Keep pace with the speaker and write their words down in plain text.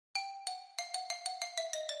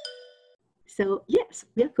So yes,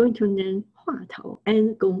 we are going to learn Huatou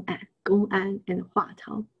and Gongan, Gongan and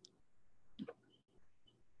Huatou.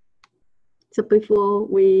 So before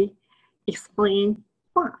we explain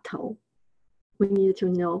Huatou, we need to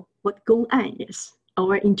know what Gongan is,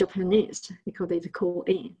 or in Japanese, we call it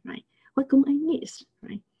Koan, right? What Gongan is,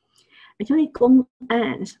 right? Actually,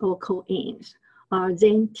 Gongans or Koans are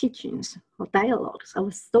Zen teachings or dialogues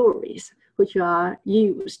or stories which are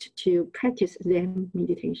used to practice Zen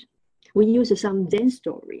meditation. We use some Zen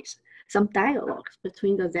stories, some dialogues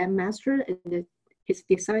between the Zen master and his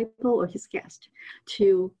disciple or his guest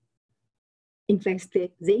to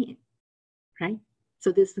investigate Zen, right?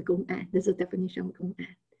 So this is the Gongan. This is the definition of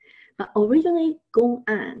Gongan. But originally,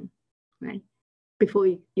 Gongan, right? Before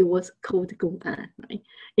it was called Gongan, right?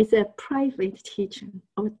 It's a private teaching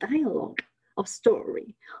or dialogue or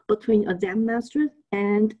story between a Zen master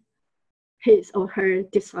and his or her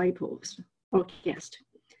disciples or guest.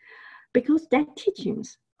 Because that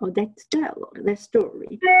teachings or that dialogue, that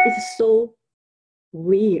story is so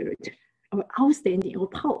weird or outstanding or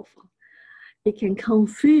powerful, it can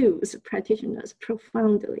confuse practitioners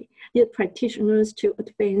profoundly, lead practitioners to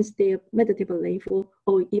advance their meditative level,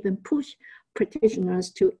 or even push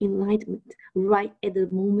practitioners to enlightenment right at the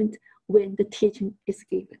moment when the teaching is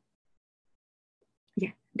given.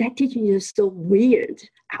 Yeah, that teaching is so weird,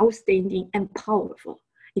 outstanding, and powerful.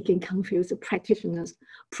 It can confuse the practitioners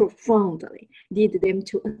profoundly, lead them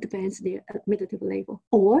to advance their meditative level,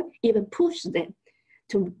 or even push them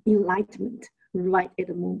to enlightenment right at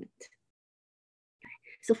the moment.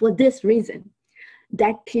 So for this reason,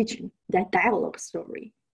 that teaching, that dialogue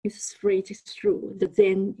story is spread through the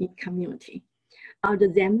Zen community. The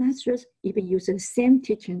Zen masters even use the same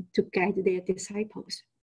teaching to guide their disciples.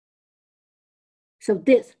 So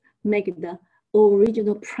this makes the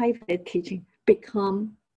original private teaching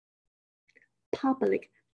become public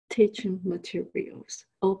teaching materials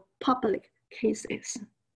or public cases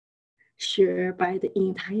shared by the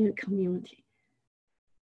entire community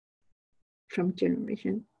from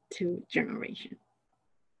generation to generation.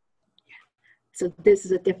 Yeah. So this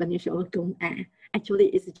is a definition of Gongan. Actually,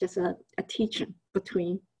 it's just a teaching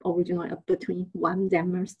between one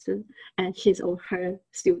Zen master and his or her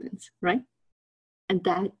students, right? And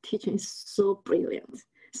that teaching is so brilliant,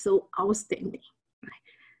 so outstanding, right?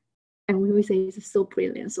 And when we say it's so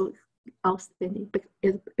brilliant, so outstanding,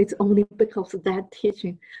 it's only because that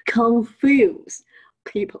teaching confuse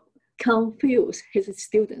people, confuse his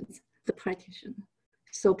students, the practitioner,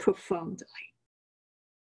 so profoundly.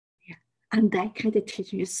 Yeah. And that kind of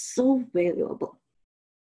teaching is so valuable,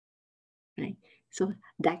 right? So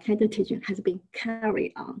that kind of teaching has been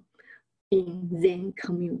carried on in Zen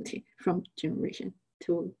community from generation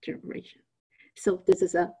to generation. So this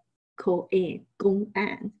is a Koan,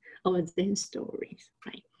 Gongan, or Zen stories,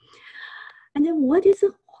 right? And then what is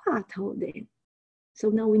a Huatou then? So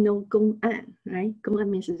now we know Gongan, right? Gongan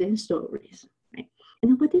means Zen stories, right?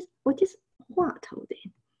 And what is Huatou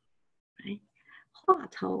then, right?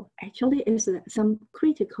 Huatou actually is some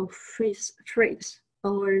critical phrase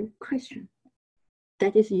or question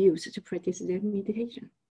that is used to practice Zen meditation.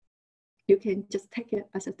 You can just take it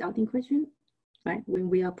as a doubting question, right? When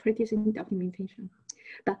we are practicing doubting meditation.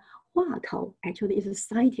 But Huatou actually is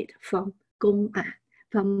cited from Gongan,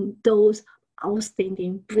 from those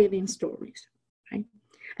outstanding, brilliant stories, right?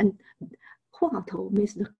 And Huatou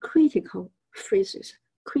means the critical phrases,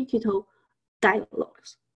 critical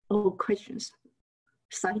dialogues or questions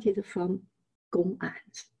cited from Gongan,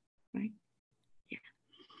 right? Yeah.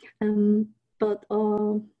 But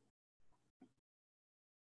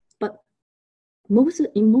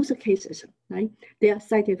in most cases, right, they are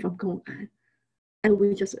cited from Gongan, and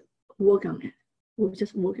we just work on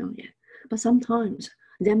it. But sometimes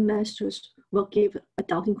Zen masters will give a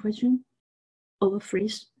doubting question or a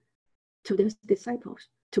phrase to their disciples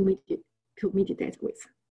to meditate with,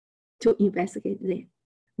 to investigate them.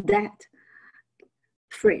 That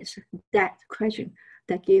phrase, that question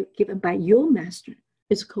that given by your master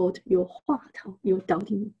is called your Huatou, your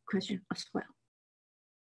doubting question as well.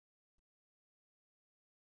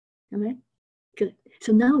 All right, good.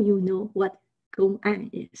 So now you know what Gongan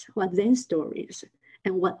is, what Zen story is,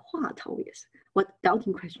 and what Huatou is, what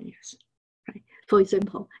doubting question is. Right. For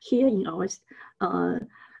example, here in our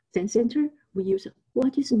Zen Center, we use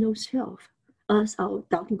what is no self as our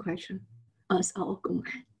doubting question, as our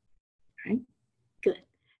Gongan. Right. Good.